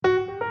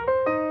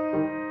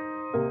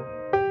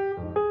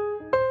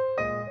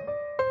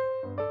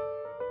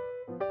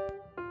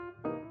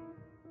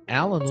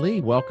Alan Lee.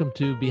 Welcome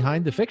to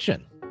Behind the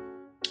Fiction.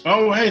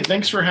 Oh, hey,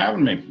 thanks for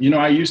having me.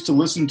 I used to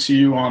listen to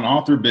you on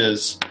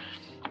AuthorBiz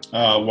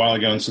a while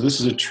ago, and so this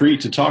is a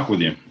treat to talk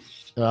with you.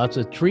 It's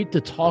a treat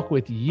to talk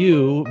with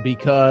you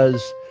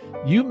because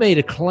you made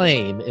a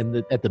claim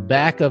at the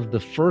back of the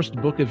first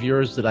book of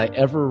yours that I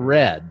ever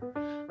read,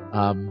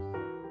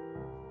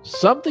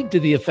 something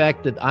to the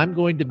effect that I'm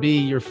going to be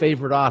your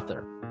favorite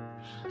author.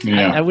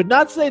 Yeah. I would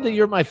not say that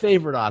you're my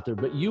favorite author,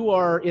 but you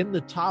are in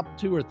the top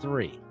 2 or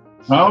 3.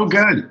 So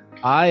good.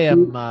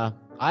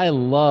 I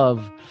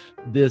love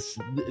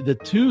the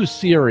 2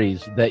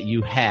 series that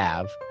you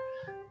have,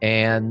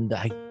 and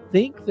I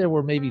think there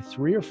were maybe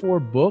 3 or 4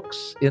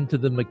 books into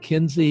the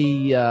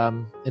McKinsey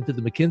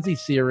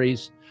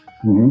series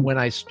when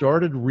I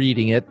started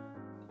reading it,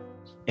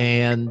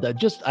 and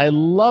I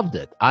loved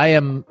it. I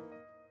am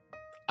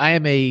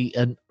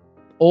an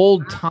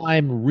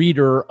old-time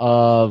reader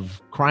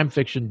of crime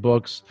fiction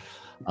books.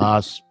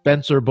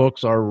 Spencer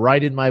books are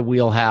right in my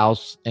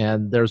wheelhouse,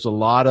 and there's a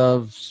lot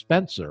of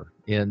Spencer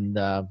in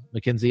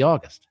Mackenzie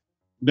August.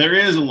 There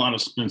is a lot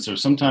of Spencer.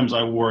 Sometimes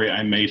I worry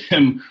I made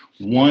him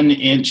 1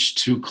 inch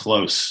too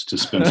close to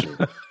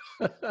Spencer.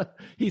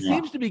 He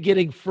seems to be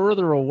getting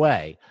further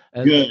away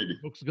as the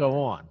books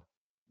go on.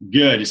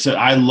 Good. So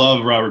I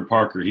love Robert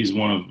Parker. He's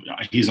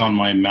on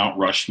my Mount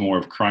Rushmore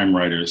of crime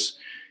writers.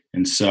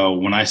 And so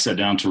when I sat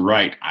down to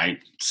write,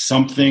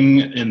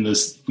 something in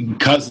this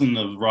cousin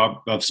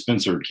of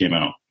Spencer came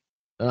out.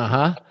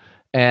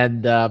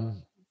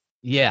 And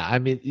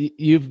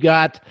you've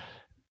got.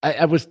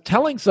 I was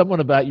telling someone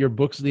about your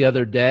books the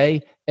other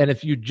day, and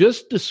if you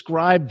just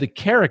described the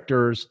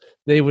characters,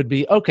 they would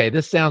be, okay,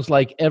 this sounds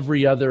like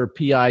every other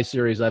PI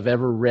series I've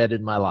ever read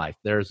in my life.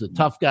 There's a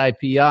tough guy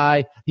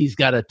PI. He's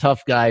got a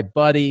tough guy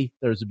buddy.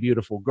 There's a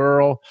beautiful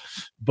girl.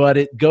 But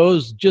it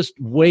goes just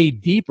way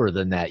deeper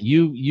than that.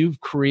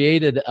 You've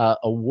created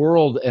a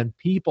world and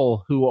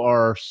people who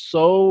are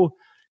so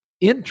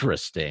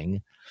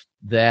interesting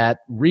that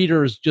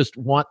readers just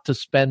want to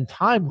spend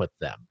time with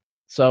them.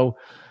 So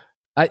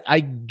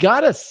I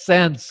got a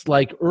sense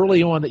like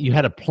early on that you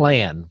had a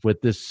plan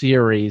with this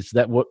series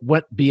that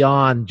went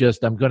beyond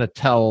just I'm going to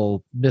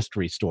tell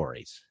mystery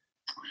stories.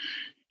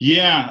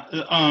 Yeah.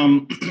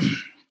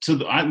 So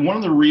one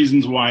of the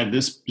reasons why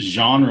this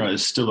genre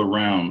is still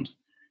around,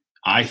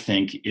 I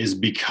think, is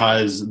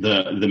because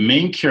the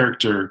main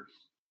character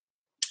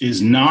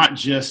is not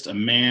just a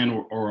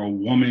man or a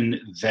woman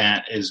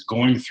that is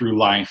going through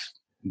life,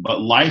 but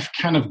life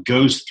kind of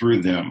goes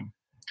through them.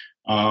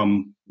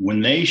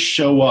 When they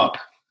show up,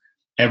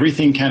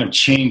 everything kind of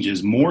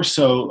changes, more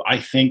so, I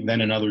think,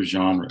 than in other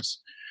genres.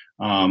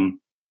 A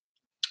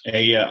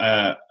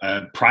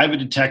private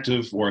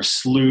detective or a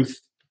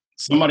sleuth,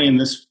 somebody in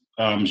this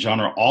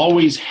genre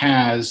always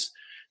has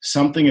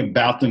something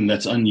about them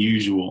that's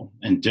unusual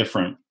and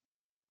different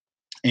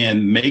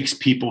and makes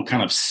people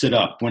kind of sit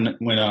up.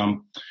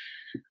 When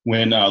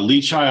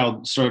Lee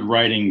Child started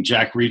writing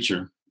Jack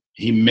Reacher,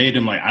 he made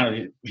him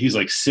he's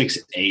like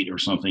 6'8" or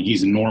something.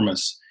 He's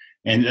enormous.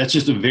 And that's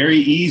just a very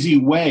easy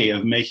way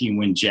of making,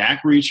 when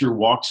Jack Reacher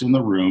walks in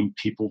the room,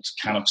 people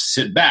kind of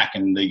sit back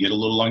and they get a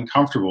little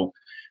uncomfortable.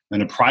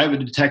 And a private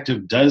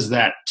detective does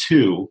that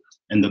too.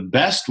 And the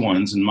best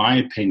ones, in my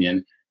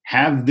opinion,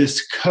 have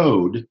this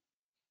code,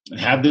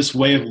 have this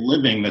way of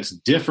living that's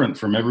different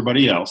from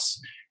everybody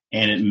else.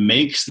 And it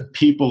makes the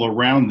people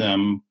around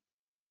them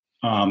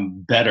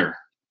better.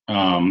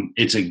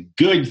 It's a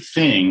good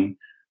thing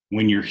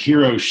when your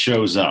hero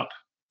shows up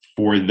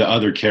for the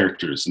other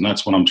characters, and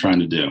that's what I'm trying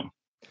to do.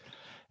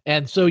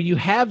 And so you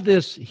have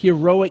this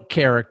heroic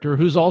character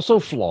who's also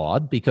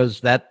flawed,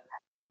 because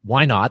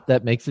why not?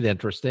 That makes it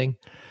interesting.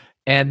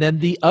 And then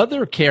the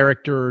other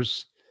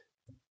characters,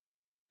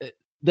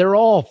 they're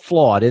all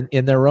flawed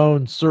in their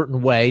own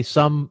certain way,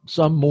 some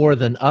more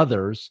than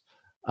others.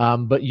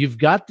 But you've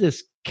got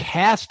this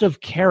cast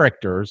of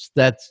characters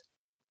that's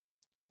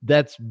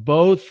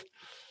both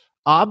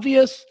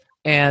obvious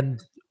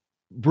and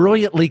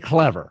brilliantly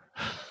clever.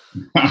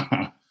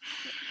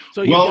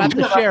 So you've got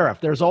the sheriff.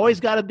 There's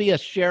always got to be a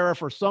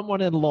sheriff or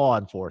someone in law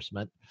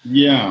enforcement.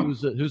 Yeah,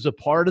 who's a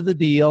part of the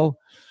deal,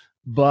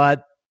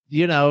 but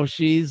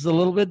she's a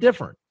little bit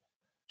different.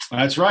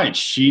 That's right.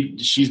 She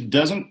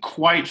doesn't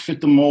quite fit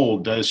the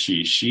mold, does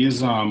she? She's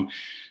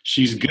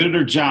good at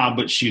her job,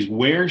 but she's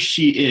where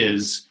she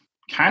is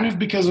kind of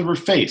because of her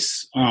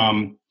face.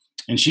 And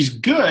she's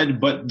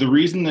good, but the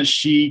reason that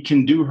she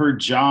can do her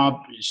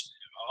job,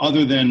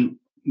 other than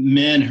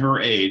men her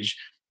age,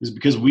 is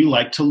because we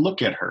like to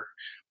look at her.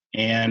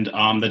 And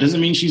that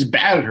doesn't mean she's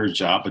bad at her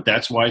job, but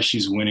that's why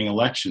she's winning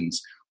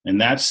elections. And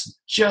that's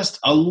just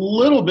a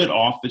little bit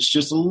off. It's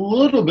just a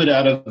little bit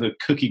out of the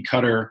cookie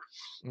cutter,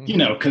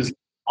 because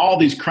all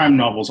these crime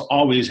novels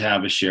always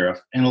have a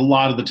sheriff, and a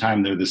lot of the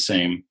time they're the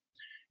same.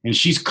 And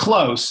she's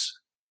close,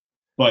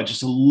 but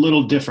just a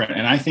little different.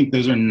 And I think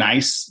those are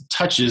nice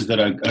touches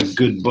that a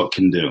good book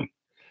can do.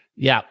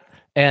 Yeah.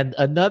 And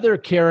another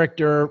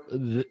character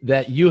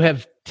that you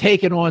have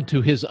taken on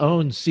to his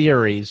own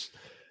series,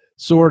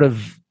 sort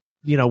of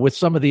with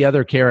some of the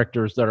other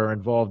characters that are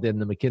involved in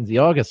the Mackenzie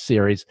August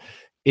series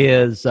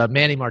is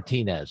Manny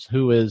Martinez,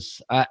 who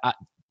is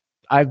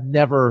I've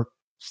never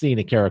seen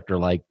a character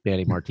like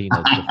Manny Martinez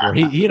before.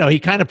 He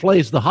kind of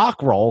plays the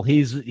hawk role.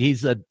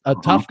 He's a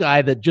tough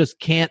guy that just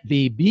can't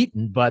be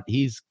beaten, but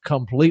he's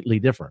completely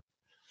different.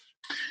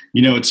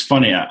 It's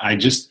funny. I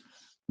just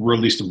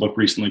released a book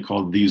recently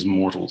called These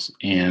Mortals,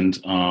 and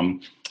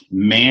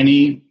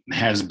Manny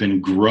has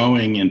been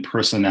growing in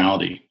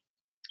personality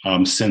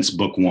since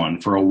book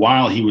one. For a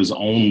while, he was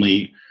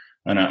only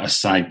a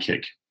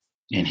sidekick,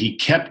 and he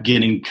kept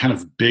getting kind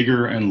of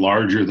bigger and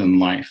larger than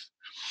life.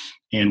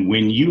 And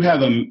when you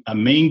have a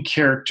main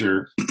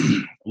character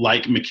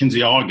like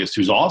Mackenzie August,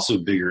 who's also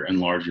bigger and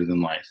larger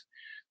than life,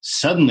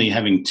 suddenly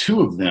having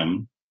two of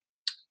them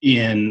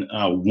in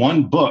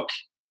one book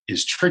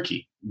is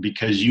tricky,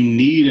 because you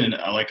need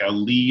a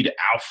lead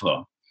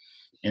alpha.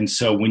 And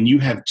so when you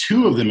have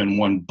two of them in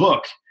one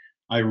book,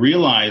 I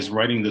realized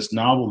writing this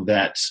novel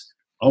that,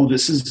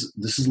 this is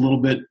a little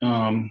bit,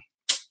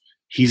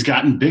 he's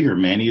gotten bigger.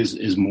 Manny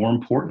is more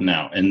important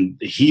now. And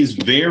he's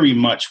very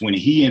much, when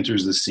he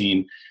enters the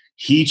scene,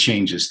 he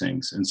changes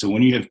things. And so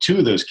when you have two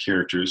of those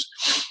characters,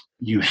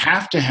 you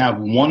have to have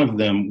one of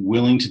them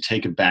willing to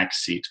take a back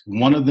seat.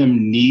 One of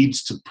them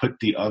needs to put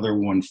the other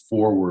one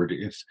forward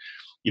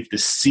if the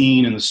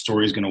scene and the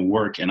story is going to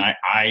work. And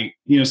I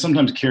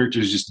sometimes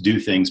characters just do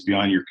things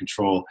beyond your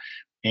control.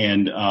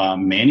 And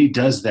Manny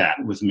does that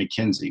with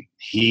Mackenzie.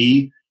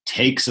 He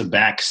takes a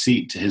back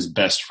seat to his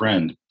best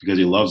friend because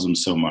he loves him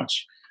so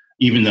much,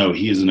 even though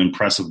he is an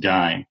impressive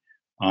guy.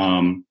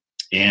 And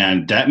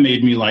that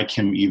made me like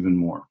him even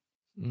more.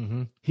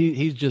 Mm-hmm.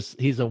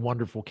 He's a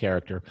wonderful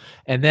character.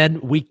 And then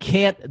we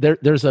can't,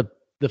 there's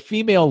the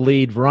female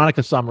lead,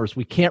 Veronica Summers.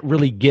 We can't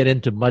really get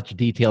into much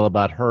detail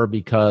about her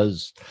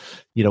because,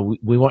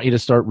 we want you to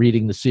start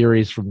reading the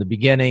series from the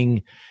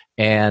beginning,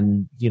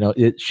 and,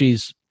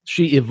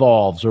 she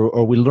evolves,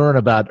 or we learn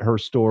about her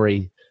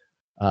story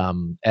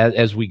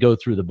as we go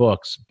through the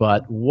books.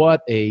 But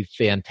what a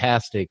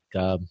fantastic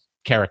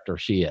character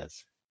she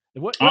is.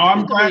 What's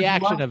the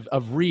reaction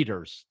of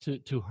readers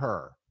to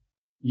her?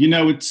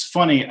 It's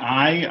funny.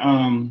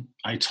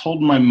 I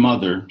told my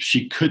mother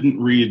she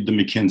couldn't read the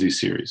Mackenzie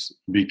series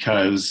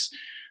because,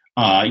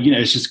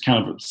 it's just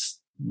kind of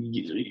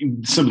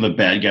some of the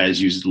bad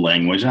guys use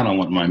language I don't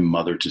want my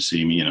mother to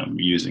see me,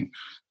 using.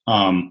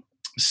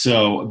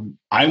 So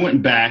I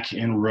went back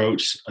and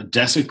wrote A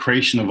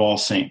Desecration of All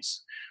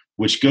Saints,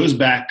 which goes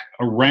back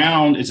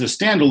around. It's a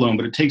standalone,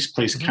 but it takes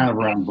place kind of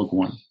around book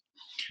one.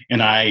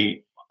 And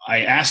I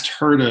asked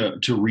her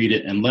to read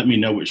it and let me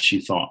know what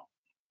she thought.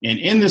 And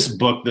in this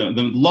book, the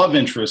love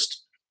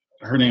interest,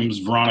 her name's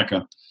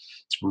Veronica,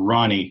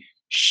 Ronnie,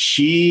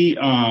 she's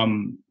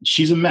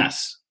a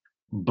mess,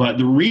 but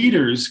the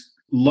readers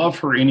love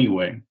her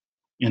anyway.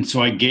 And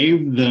so I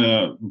gave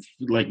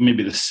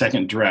maybe the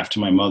second draft to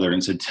my mother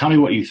and said, tell me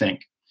what you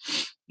think.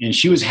 And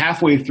she was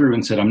halfway through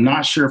and said, I'm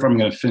not sure if I'm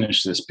going to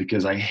finish this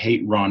because I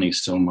hate Ronnie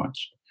so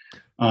much.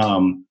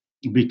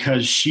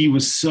 Because she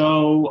was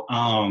so,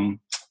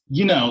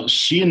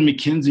 she and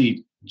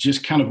Mackenzie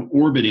just kind of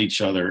orbit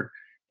each other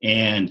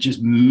and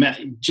just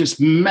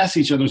mess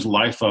each other's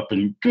life up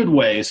in good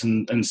ways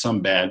and some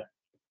bad.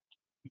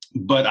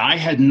 But I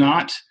had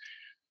not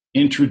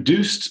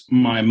introduced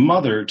my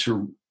mother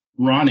to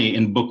Ronnie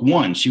in book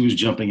one. She was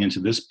jumping into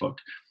this book.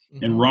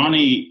 Mm-hmm. And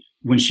Ronnie,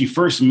 when she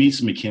first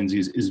meets Mackenzie,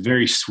 is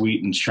very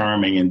sweet and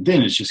charming, and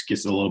then it just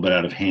gets a little bit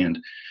out of hand.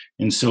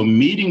 And so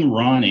meeting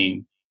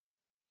Ronnie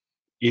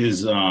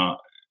is,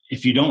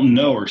 if you don't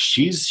know her,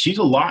 she's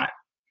a lot.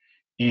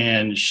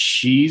 And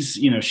she's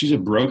a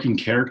broken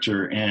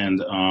character,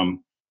 and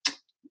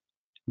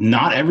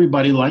not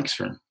everybody likes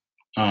her.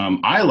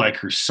 I like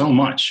her so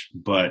much,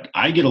 but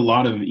I get a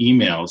lot of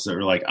emails that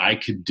are like,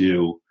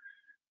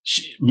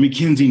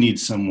 Mackenzie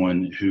needs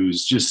someone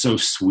who's just so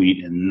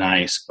sweet and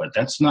nice, but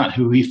that's not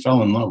who he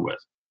fell in love with.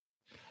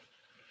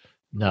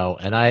 No,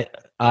 and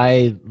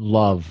I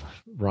love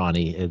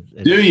Ronnie.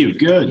 Do you?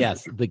 Good.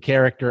 Yes, the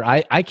character.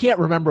 I can't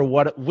remember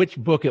which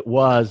book it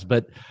was,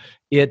 but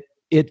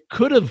it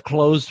could have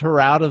closed her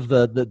out of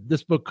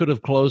this book could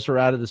have closed her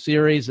out of the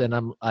series.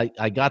 And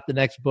I got the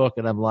next book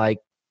and I'm like,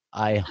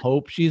 I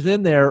hope she's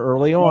in there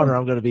early on or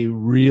I'm going to be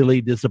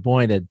really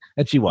disappointed.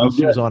 And she was. Okay.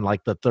 She was on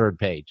like the third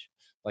page.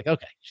 Like,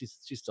 okay, she's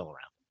still around.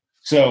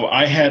 So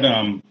I had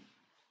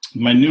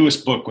my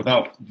newest book,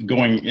 without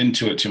going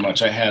into it too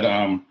much, I had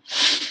a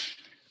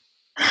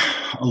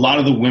lot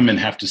of the women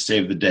have to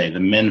save the day. The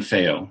men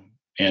fail.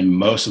 And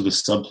most of the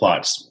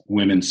subplots,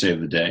 women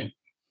save the day.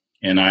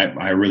 And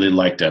I really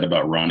like that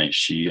about Ronnie.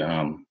 She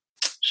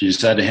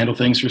decided to handle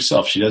things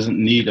herself. She doesn't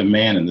need a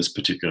man in this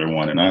particular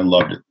one, and I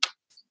loved it.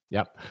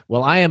 Yep.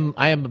 Well, I am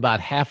about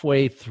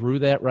halfway through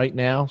that right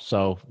now,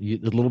 so a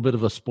little bit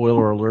of a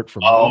spoiler alert for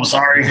me. Oh,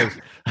 sorry.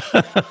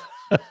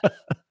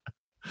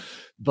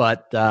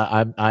 But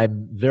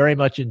I'm very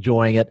much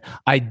enjoying it.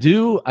 I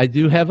do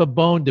have a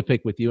bone to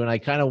pick with you, and I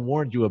kind of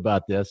warned you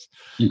about this.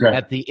 Okay.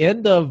 At the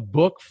end of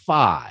book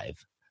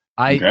 5,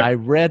 I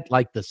read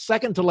like the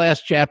second to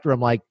last chapter.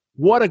 I'm like,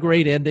 what a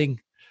great ending.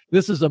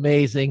 This is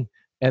amazing.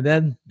 And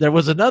then there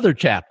was another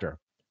chapter.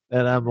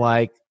 And I'm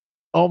like,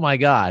 oh my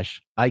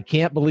gosh, I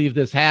can't believe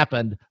this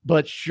happened.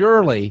 But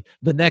surely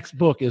the next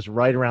book is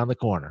right around the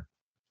corner.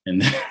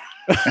 And then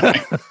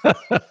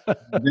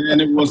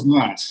it was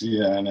not.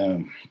 Yeah, I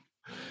know.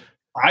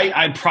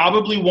 I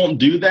probably won't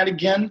do that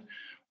again.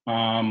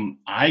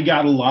 I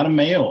got a lot of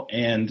mail,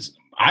 and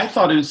I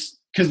thought it was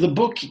because the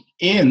book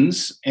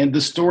ends and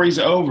the story's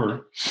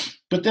over,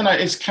 but then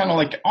it's kind of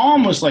like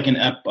almost like an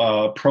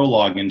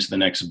prologue into the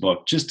next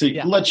book, just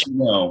to let you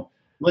know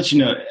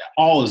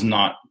all is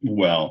not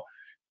well.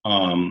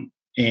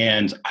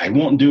 And I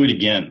won't do it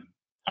again.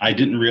 I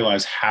didn't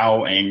realize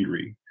how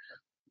angry.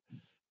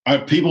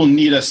 People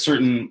need a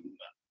certain.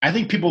 I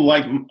think people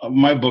like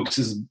my books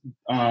is.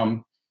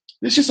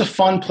 It's just a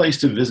fun place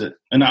to visit,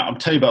 and I'll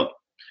tell you about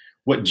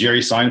what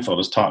Jerry Seinfeld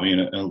has taught me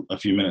in a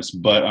few minutes.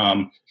 But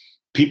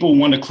people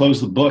want to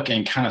close the book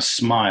and kind of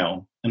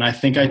smile, and I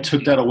think I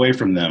took that away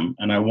from them,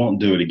 and I won't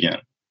do it again.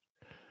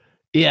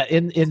 Yeah,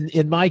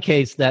 in my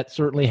case, that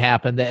certainly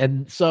happened.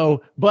 And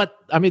so, but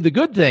I mean, the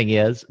good thing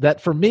is that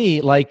for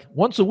me, like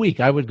once a week,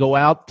 I would go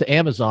out to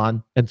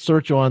Amazon and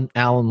search on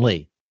Alan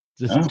Lee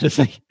to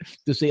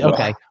see,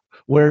 okay,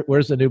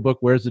 where's the new book?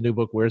 Where's the new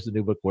book? Where's the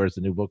new book? Where's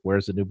the new book?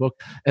 Where's the new book?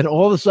 And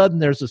all of a sudden,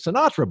 there's a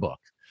Sinatra book.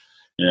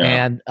 Yeah.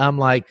 And I'm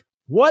like,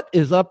 what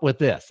is up with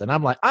this? And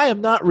I'm like, I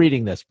am not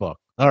reading this book.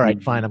 All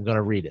right, fine, I'm going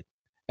to read it.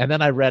 And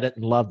then I read it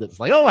and loved it.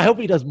 It's like, oh, I hope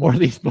he does more of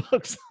these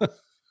books.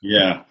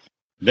 Yeah.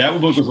 That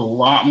book was a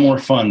lot more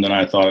fun than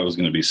I thought it was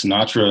going to be.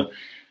 Sinatra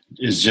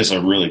is just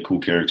a really cool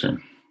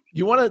character.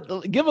 You want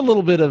to give a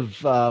little bit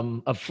of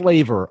a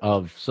flavor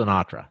of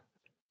Sinatra?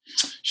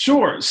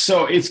 Sure.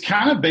 So it's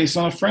kind of based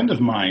on a friend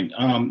of mine.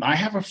 I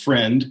have a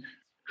friend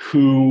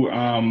who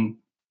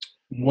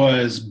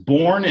was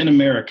born in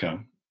America,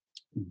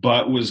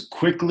 but was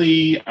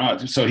quickly,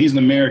 so he's an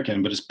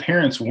American, but his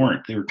parents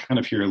weren't. They were kind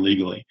of here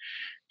illegally.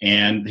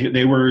 And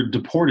they were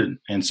deported.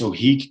 And so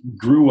he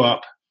grew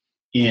up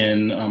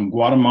in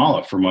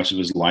Guatemala for much of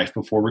his life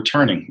before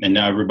returning. And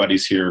now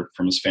everybody's here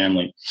from his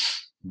family.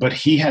 But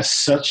he has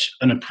such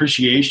an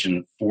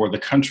appreciation for the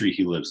country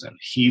he lives in.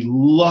 He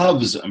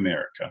loves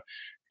America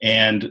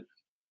and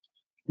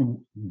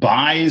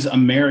buys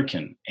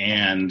American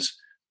and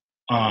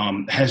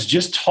has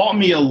just taught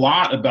me a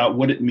lot about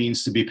what it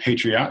means to be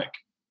patriotic.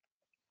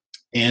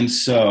 And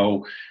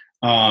so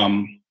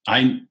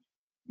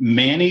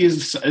Manny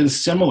is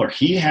similar.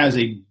 He has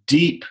a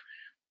deep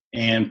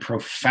and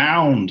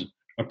profound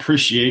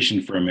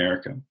appreciation for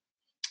America.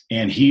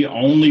 And he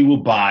only will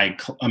buy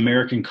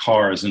American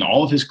cars, and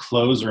all of his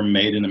clothes are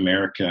made in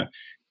America.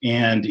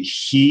 And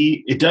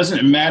it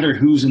doesn't matter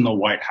who's in the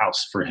White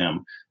House for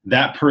him.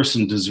 That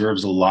person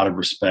deserves a lot of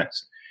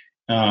respect.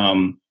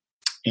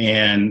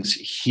 And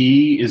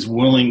he is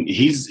willing,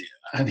 he says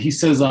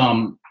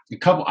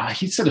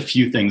he said a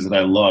few things that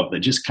I love that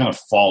just kind of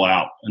fall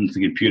out into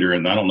the computer,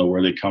 and I don't know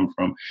where they come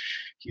from.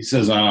 He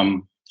says,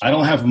 I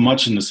don't have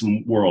much in this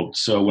world,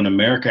 so when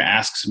America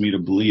asks me to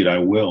bleed, I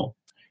will.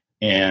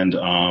 And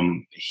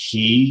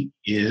he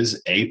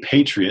is a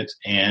patriot,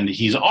 and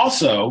he's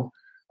also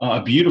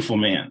a beautiful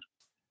man.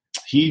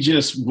 He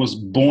just was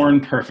born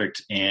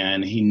perfect,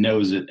 and he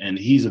knows it, and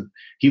he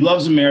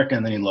loves America,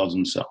 and then he loves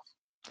himself.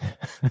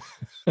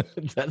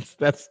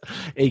 That's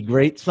a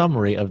great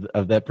summary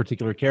of that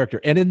particular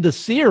character. And in the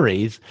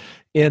series,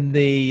 in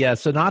the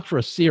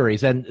Sinatra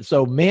series, and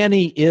so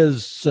Manny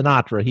is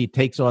Sinatra. He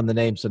takes on the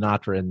name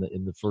Sinatra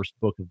in the first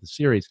book of the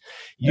series.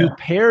 You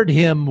paired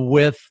him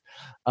with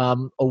a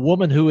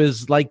woman who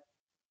is like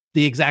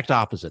the exact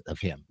opposite of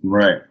him.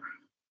 Right.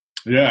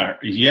 Yeah.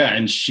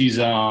 And she's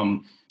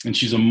a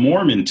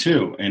Mormon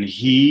too, and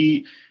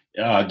he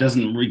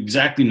doesn't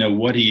exactly know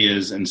what he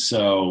is, and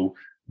so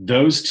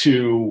those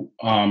two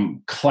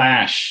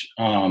clash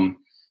and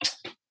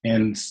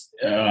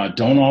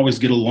don't always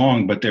get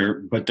along, but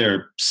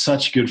they're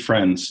such good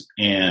friends.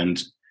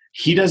 And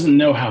he doesn't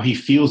know how he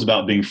feels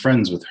about being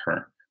friends with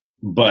her,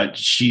 but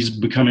she's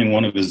becoming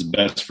one of his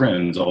best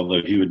friends,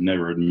 although he would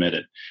never admit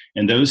it.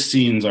 And those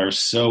scenes are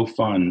so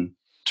fun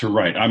to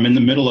write. I'm in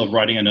the middle of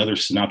writing another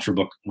Sinatra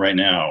book right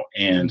now,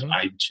 and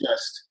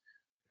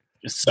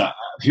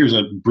here's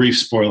a brief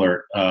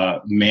spoiler.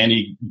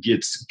 Manny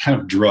gets kind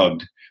of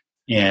drugged,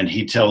 and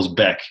he tells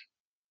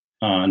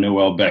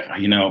Noelle Beck,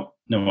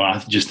 no,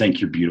 I just think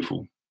you're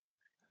beautiful.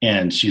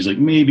 And she's like,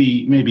 maybe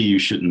you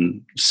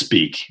shouldn't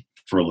speak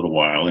for a little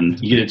while. And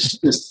it's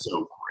just so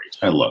great.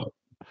 I love it.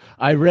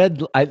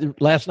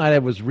 Last night I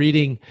was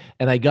reading,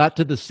 and I got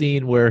to the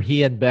scene where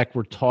he and Beck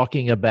were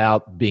talking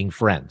about being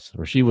friends,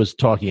 or she was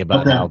talking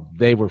about how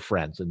they were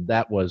friends. And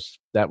that was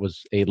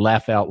a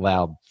laugh out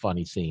loud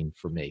funny scene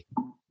for me.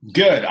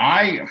 Good.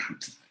 I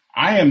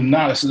am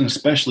not an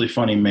especially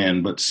funny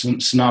man, but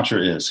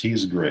Sinatra is.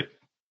 He's great.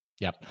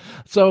 Yep.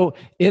 So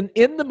in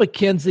the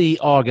Mackenzie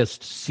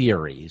August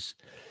series,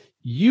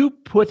 you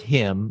put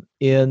him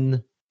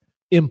in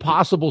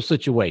impossible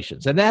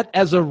situations. And that,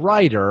 as a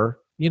writer,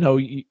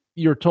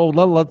 you're told,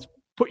 let's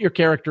put your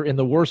character in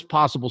the worst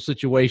possible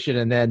situation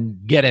and then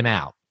get him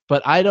out.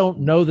 but I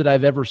don't know that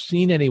I've ever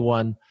seen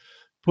anyone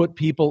put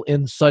people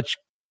in such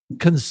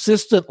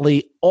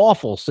consistently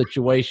awful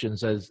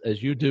situations as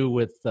you do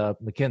with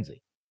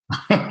Mackenzie.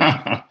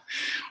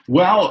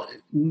 Well,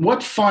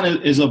 what fun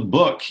is a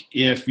book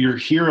if your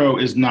hero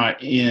is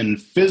not in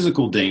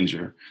physical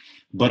danger,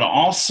 but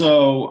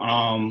also,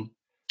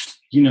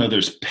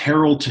 there's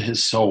peril to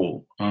his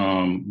soul,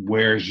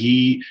 where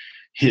he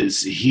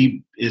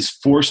is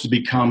forced to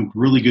become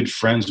really good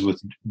friends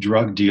with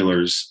drug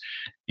dealers,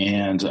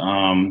 and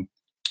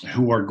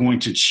who are going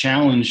to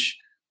challenge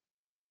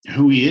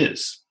who he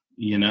is.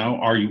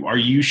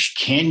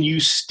 Can you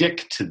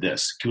stick to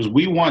this? Because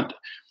we want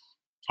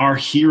our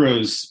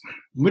heroes,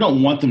 we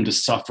don't want them to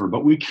suffer,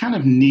 but we kind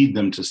of need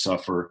them to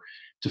suffer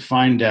to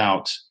find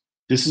out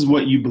this is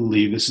what you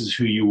believe, this is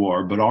who you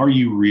are, but are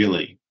you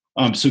really?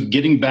 So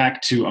getting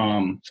back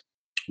to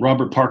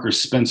Robert Parker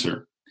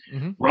Spencer.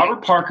 Mm-hmm.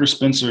 Robert Parker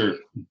Spencer,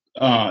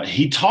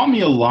 he taught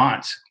me a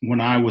lot when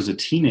I was a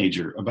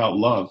teenager about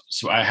love.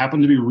 So I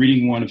happened to be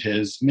reading one of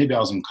his, maybe I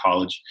was in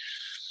college,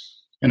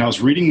 and I was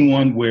reading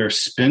one where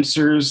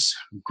Spencer's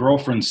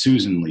girlfriend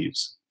Susan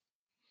leaves.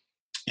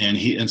 And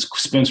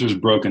Spencer's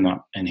broken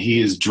up, and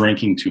he is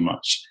drinking too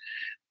much.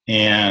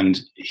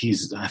 And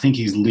I think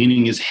he's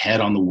leaning his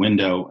head on the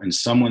window, and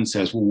someone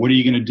says, well, what are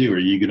you going to do? Are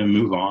you going to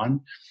move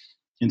on?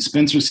 And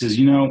Spencer says,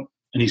 and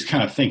he's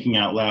kind of thinking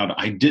out loud,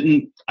 I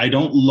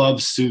don't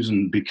love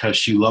Susan because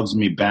she loves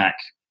me back.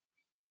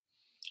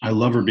 I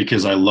love her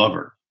because I love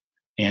her.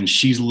 And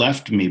she's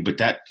left me,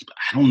 but I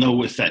don't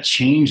know if that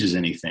changes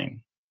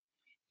anything.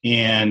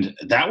 And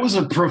that was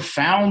a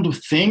profound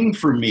thing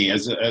for me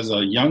as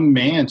a young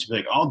man to be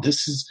like, oh,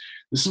 this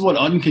is what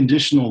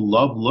unconditional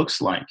love looks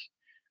like.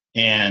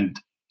 And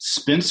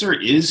Spencer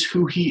is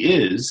who he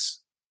is,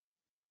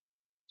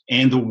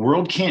 and the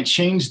world can't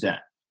change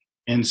that.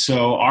 And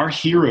so our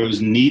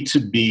heroes need to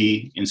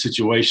be in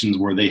situations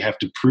where they have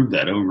to prove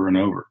that over and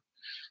over.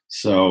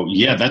 So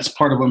yeah, that's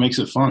part of what makes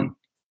it fun.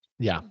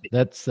 Yeah,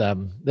 that's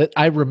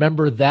I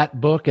remember that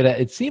book, and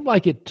it seemed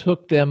like it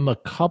took them a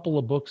couple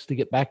of books to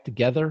get back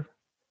together.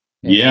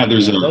 And, yeah,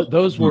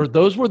 those were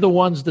the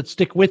ones that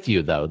stick with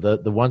you, though.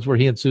 The ones where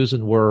he and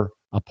Susan were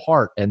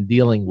apart and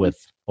dealing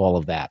with all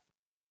of that.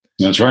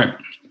 That's right.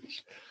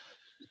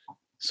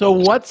 So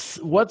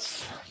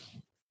what's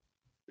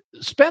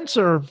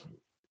Spencer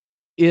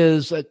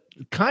is a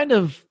kind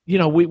of,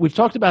 we've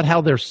talked about how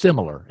they're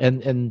similar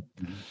and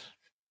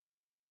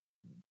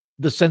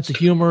the sense of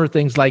humor,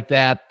 things like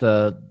that,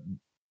 the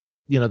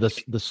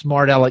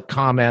smart aleck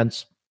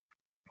comments,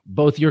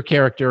 both your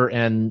character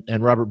and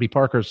Robert B.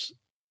 Parker's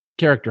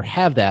character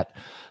have that,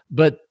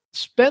 but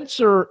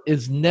Spencer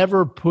is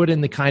never put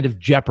in the kind of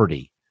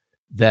jeopardy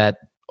that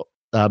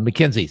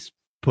Mackenzie's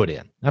put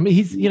in. I mean,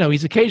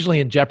 he's occasionally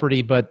in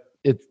jeopardy, but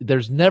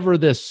there's never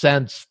this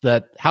sense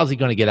that how's he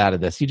going to get out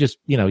of this? He just,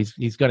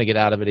 he's going to get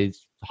out of it.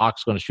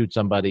 Hawk's going to shoot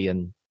somebody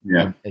and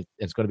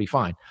it's going to be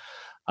fine.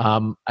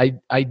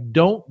 I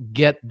don't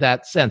get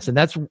that sense. And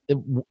that's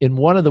in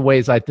one of the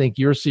ways I think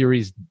your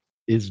series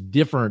is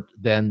different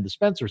than the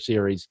Spencer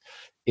series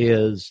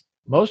is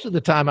most of the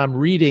time I'm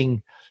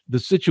reading the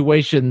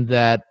situation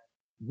that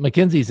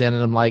Mackenzie's in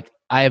and I'm like,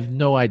 I have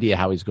no idea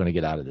how he's going to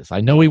get out of this. I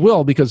know he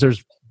will because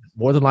there's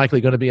more than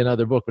likely going to be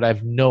another book, but I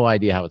have no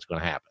idea how it's going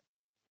to happen.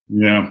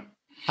 Yeah.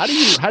 How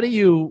do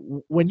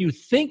you when you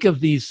think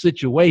of these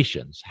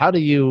situations, how do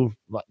you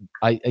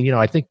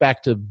I think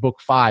back to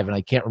book 5 and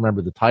I can't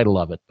remember the title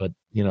of it, but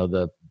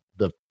the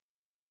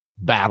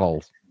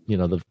battle,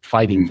 the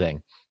fighting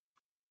thing.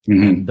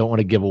 Mm-hmm. And don't want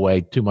to give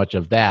away too much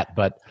of that,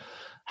 but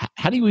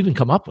how do you even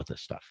come up with this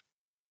stuff?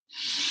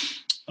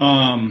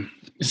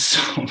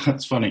 So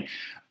that's funny.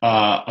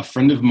 A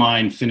friend of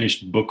mine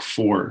finished book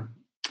 4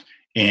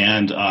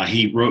 and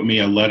he wrote me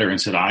a letter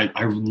and said, I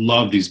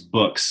love these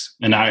books.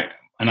 And I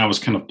was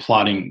kind of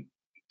plotting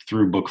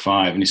through book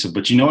 5. And he said,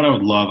 but you know what I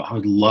would love? I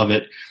would love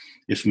it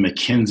if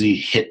Mackenzie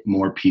hit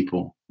more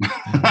people.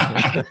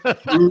 I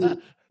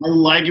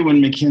like it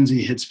when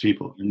Mackenzie hits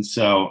people. And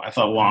so I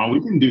thought, wow,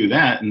 we can do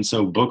that. And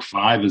so book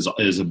 5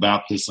 is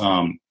about this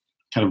kind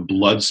of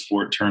blood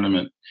sport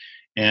tournament.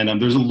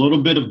 And there's a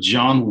little bit of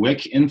John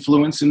Wick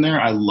influence in there.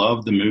 I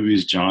love the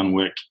movies John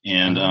Wick.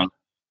 And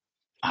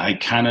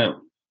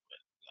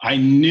I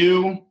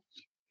knew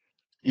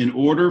in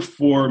order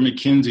for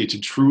Mackenzie to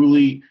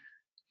truly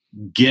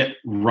get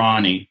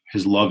Ronnie,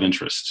 his love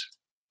interest,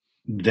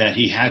 that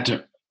he had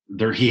to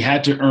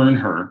earn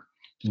her,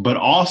 but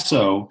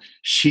also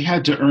she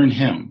had to earn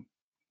him.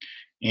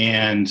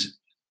 And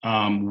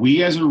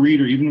we as a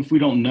reader, even if we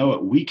don't know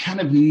it, we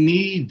kind of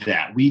need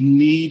that. We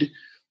need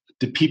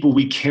the people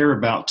we care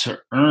about to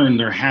earn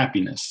their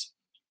happiness.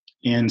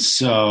 And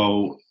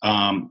so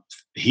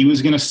he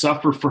was going to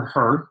suffer for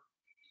her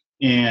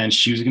and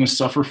she was going to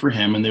suffer for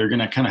him, and they're going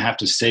to kind of have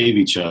to save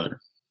each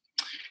other.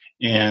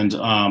 And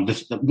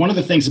one of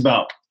the things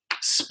about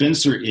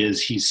Spencer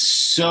is he's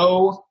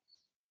so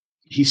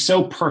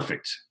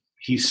perfect.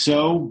 He's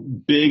so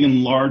big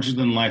and larger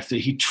than life that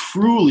he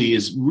truly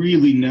is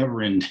really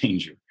never in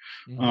danger.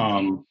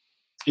 Mm-hmm.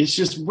 It's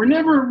just we're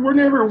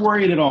never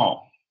worried at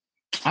all.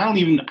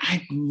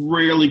 I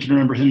rarely can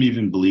remember him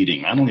even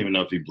bleeding. I don't even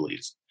know if he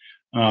bleeds.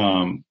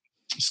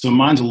 So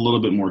mine's a little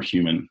bit more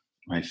human,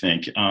 I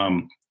think.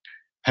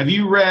 Have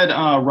you read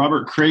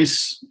Robert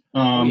Crace?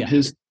 Yeah.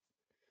 His.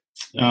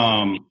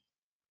 I'm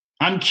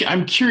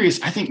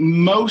curious. I think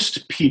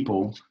most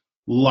people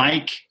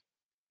like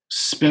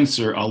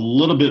Spencer a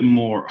little bit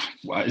more.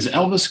 Is it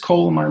Elvis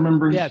Cole? Am I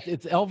remembering? Yeah,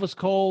 it's Elvis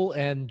Cole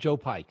and Joe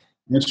Pike.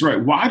 That's right.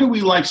 Why do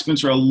we like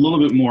Spencer a little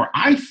bit more?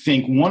 I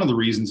think one of the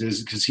reasons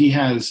is because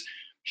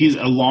he's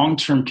a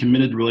long-term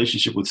committed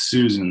relationship with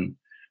Susan.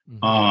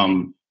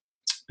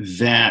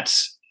 That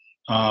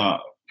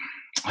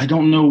I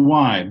don't know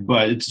why,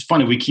 but it's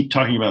funny. We keep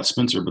talking about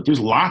Spencer, but there's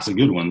lots of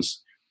good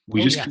ones.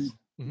 We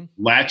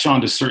latch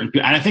on to certain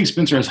people. And I think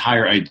Spencer has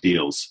higher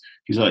ideals.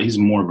 He's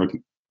more of a,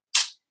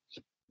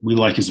 we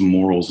like his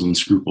morals and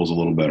scruples a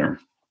little better.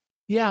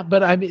 Yeah,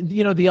 but I mean, the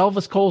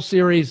Elvis Cole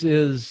series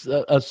is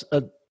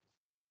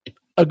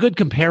a good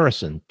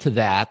comparison to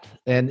that.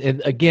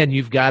 And again,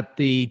 you've got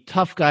the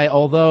tough guy,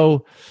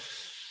 although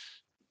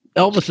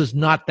Elvis is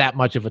not that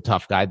much of a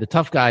tough guy. The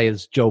tough guy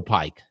is Joe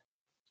Pike.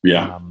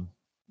 Yeah.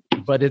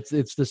 But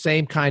it's the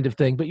same kind of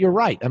thing. But you're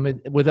right. I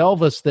mean, with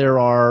Elvis, there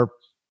are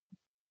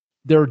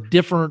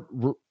different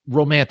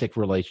romantic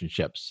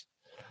relationships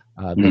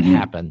that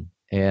happen.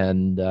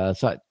 And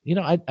so,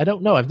 I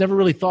don't know. I've never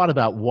really thought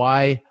about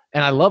why,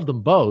 and I love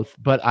them both,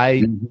 but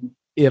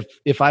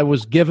if I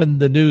was given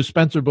the new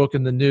Spencer book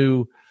and the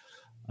new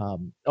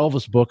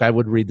Elvis book, I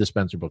would read the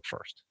Spencer book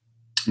first.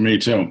 Me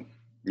too.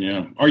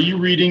 Yeah. Are you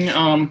reading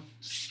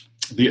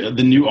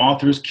the new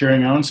authors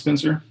carrying on,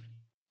 Spencer?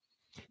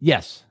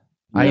 Yes,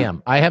 yeah. I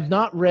am. I have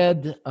not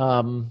read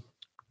the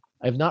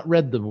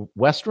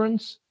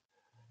Westerns,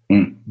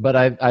 but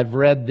I've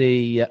read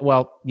the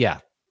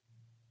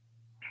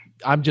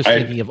I'm just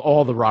thinking of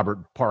all the Robert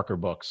Parker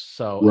books.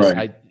 So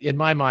in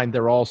my mind,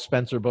 they're all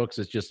Spencer books.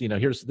 It's just,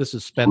 this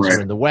is Spencer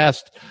in the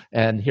West,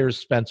 and here's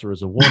Spencer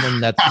as a woman.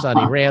 That's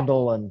Sonny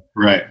Randall. And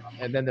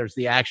then there's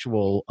the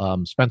actual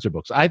Spencer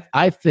books.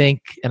 I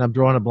think, and I'm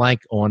drawing a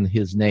blank on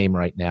his name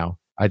right now,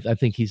 I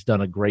think he's done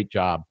a great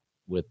job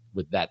with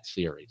that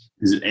series.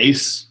 Is it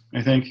Ace,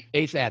 I think?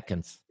 Ace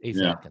Atkins.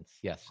 Atkins,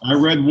 yes. I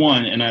read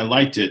one and I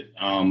liked it,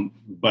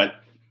 but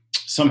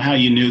somehow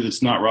you knew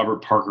that's not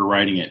Robert Parker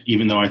writing it,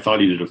 even though I thought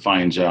he did a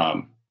fine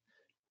job.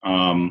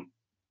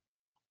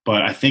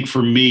 But I think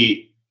for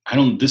me,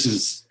 this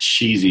is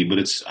cheesy, but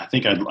I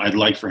think I'd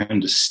like for him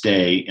to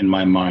stay in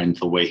my mind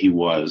the way he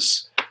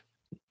was.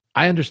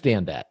 I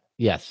understand that.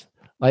 Yes.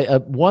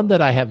 One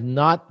that I have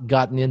not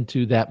gotten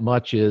into that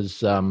much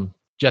is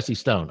Jesse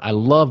Stone. I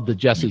love the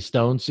Jesse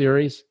Stone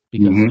series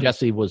because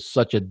Jesse was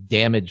such a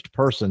damaged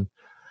person.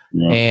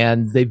 Yeah.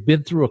 And they've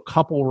been through a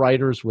couple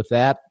writers with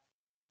that.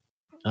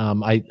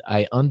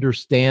 I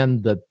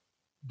understand that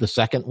the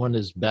second one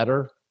is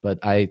better, but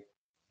I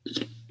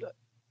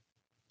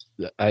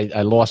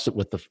lost it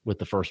with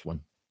the first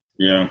one.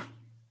 Yeah.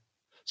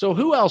 So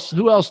who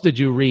else did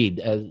you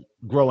read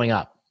growing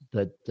up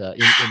that in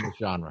the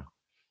genre?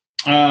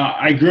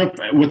 I grew up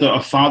with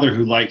a father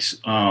who likes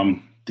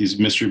these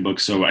mystery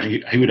books, so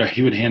he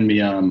would hand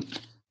me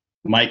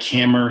Mike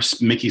Hammer,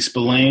 Mickey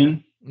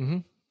Spillane,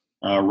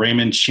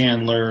 Raymond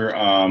Chandler.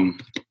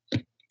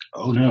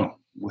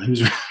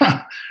 Who's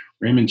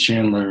Raymond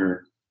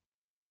Chandler?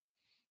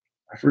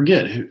 I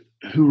forget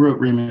who wrote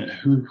Raymond.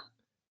 Who?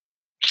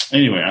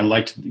 Anyway, I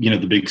liked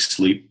The Big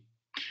Sleep.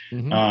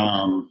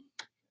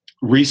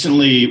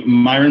 Recently,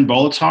 Myron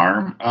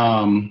Bolitar.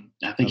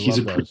 I think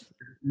he's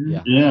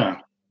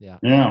Yeah.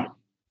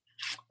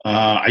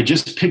 I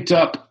just picked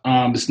up.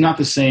 It's not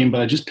the same,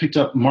 but I just picked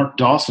up Mark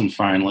Dawson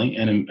finally,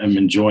 and I'm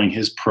enjoying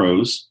his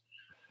prose.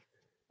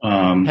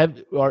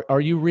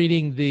 Are you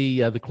reading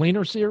the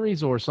Cleaner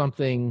series or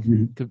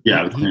something?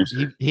 Yeah, the Cleaner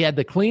series. He had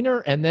the Cleaner,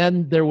 and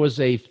then there was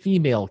a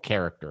female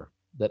character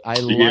that I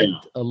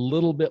liked a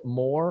little bit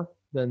more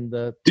than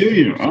the. Do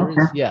you? Series.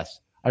 Okay. Yes,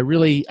 I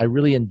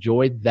really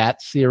enjoyed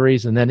that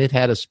series, and then it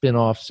had a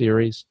spin-off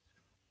series.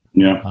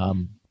 Yeah.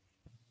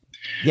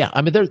 Yeah,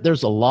 I mean,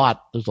 there's a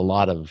lot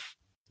of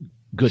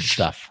good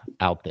stuff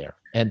out there,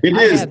 and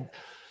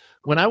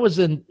when I was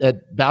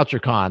at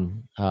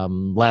BoucherCon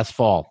last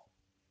fall,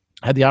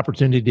 I had the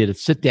opportunity to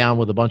sit down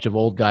with a bunch of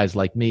old guys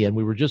like me, and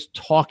we were just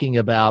talking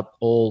about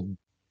old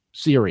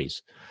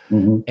series.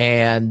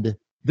 And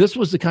this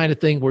was the kind of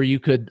thing where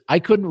I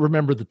couldn't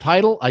remember the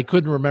title, I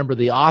couldn't remember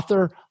the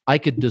author, I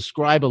could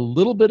describe a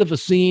little bit of a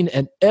scene,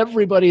 and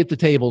everybody at the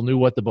table knew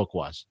what the book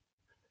was.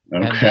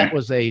 Okay. And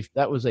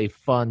that was a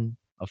fun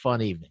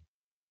evening.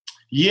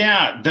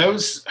 Yeah,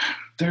 there's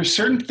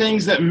certain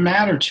things that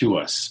matter to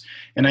us.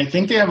 And I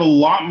think they have a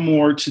lot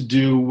more to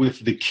do with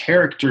the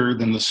character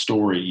than the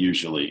story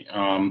usually.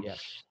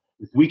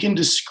 If we can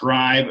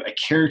describe a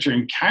character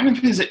and kind of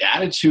his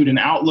attitude and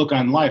outlook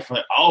on life,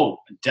 like, oh,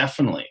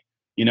 definitely.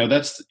 We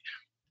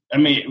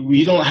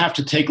don't have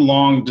to take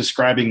long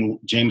describing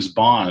James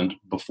Bond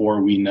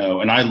before we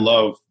know. And I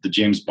love the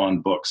James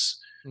Bond books.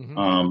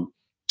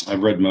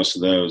 I've read most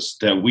of those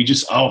that we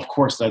just, of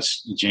course,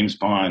 that's James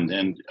Bond.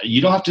 And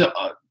you don't have to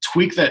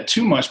tweak that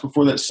too much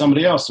before that's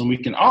somebody else, and we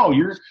can, oh,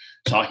 you're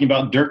talking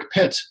about Dirk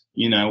Pitt.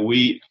 You know,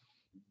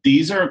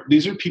 these are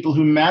people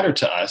who matter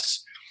to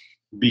us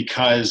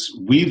because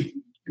we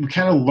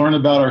kind of learn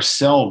about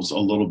ourselves a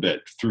little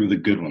bit through the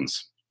good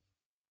ones.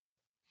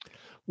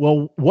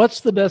 Well,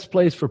 what's the best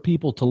place for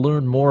people to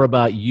learn more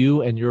about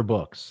you and your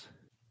books?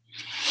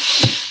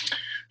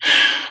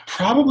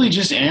 Probably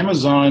just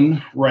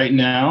Amazon right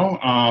now.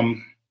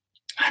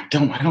 I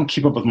don't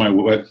keep up with my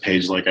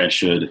webpage like I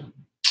should.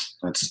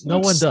 No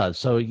one does.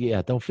 So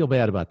yeah, don't feel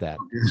bad about that.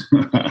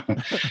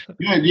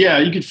 Yeah,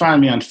 you can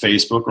find me on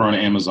Facebook or on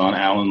Amazon,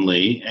 Alan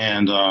Lee,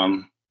 and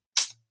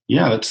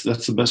yeah, that's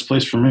the best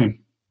place for me.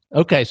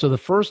 Okay, so the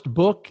first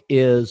book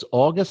is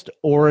August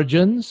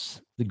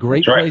Origins, the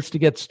great place to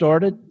get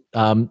started.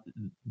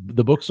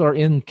 The books are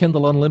in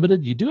Kindle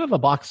Unlimited. You do have a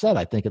box set,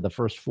 I think, of the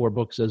first 4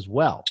 books as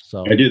well.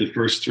 So I do the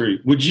first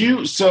 3. Would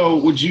you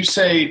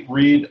say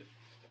read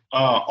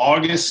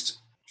August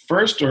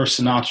first or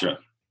Sinatra?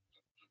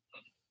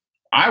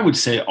 I would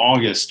say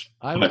August.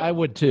 I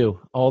would too.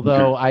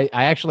 Although okay.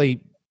 I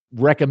actually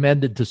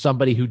recommended to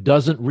somebody who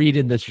doesn't read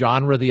in this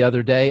genre the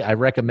other day, I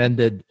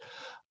recommended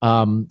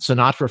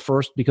Sinatra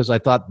first because I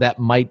thought that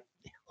might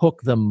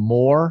hook them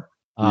more.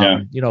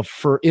 You know,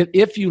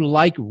 if you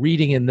like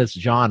reading in this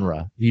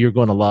genre, you're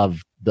going to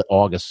love the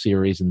August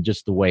series and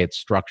just the way it's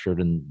structured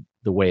and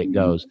the way it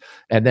goes.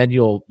 And then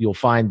you'll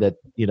find that,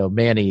 you know,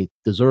 Manny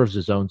deserves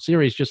his own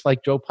series, just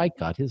like Joe Pike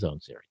got his own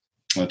series.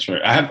 That's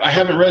right. I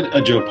haven't read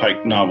a Joe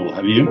Pike novel.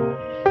 Have you?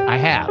 I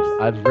have.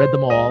 I've read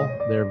them all.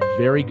 They're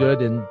very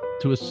good, and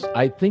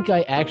I think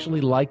I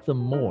actually like them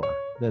more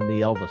than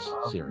the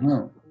Elvis series.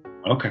 Oh.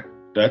 Okay,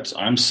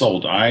 I'm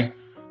sold. I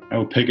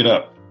will pick it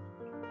up.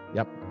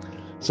 Yep.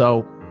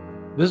 So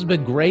this has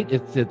been great.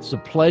 It's a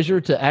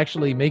pleasure to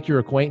actually make your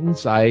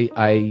acquaintance. I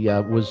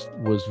was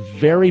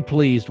very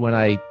pleased when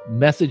I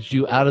messaged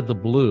you out of the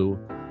blue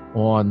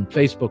on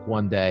Facebook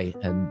one day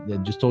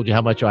and just told you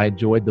how much I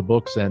enjoyed the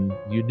books, and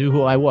you knew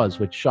who I was,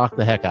 which shocked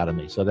the heck out of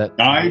me. So that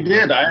I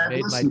did. I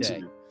made my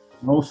day.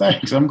 Well,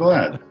 thanks. I'm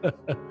glad.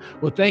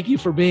 Well, thank you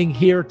for being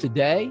here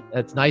today.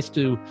 It's nice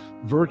to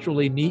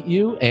virtually meet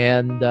you.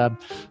 And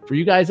for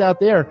you guys out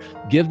there,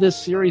 give this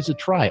series a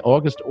try.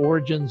 August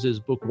Origins is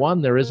book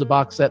 1. There is a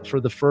box set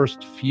for the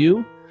first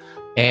few,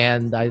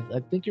 and I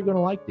think you're going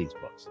to like these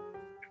books.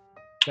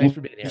 Thanks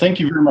for being here. Thank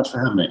you very much for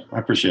having me. I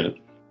appreciate it.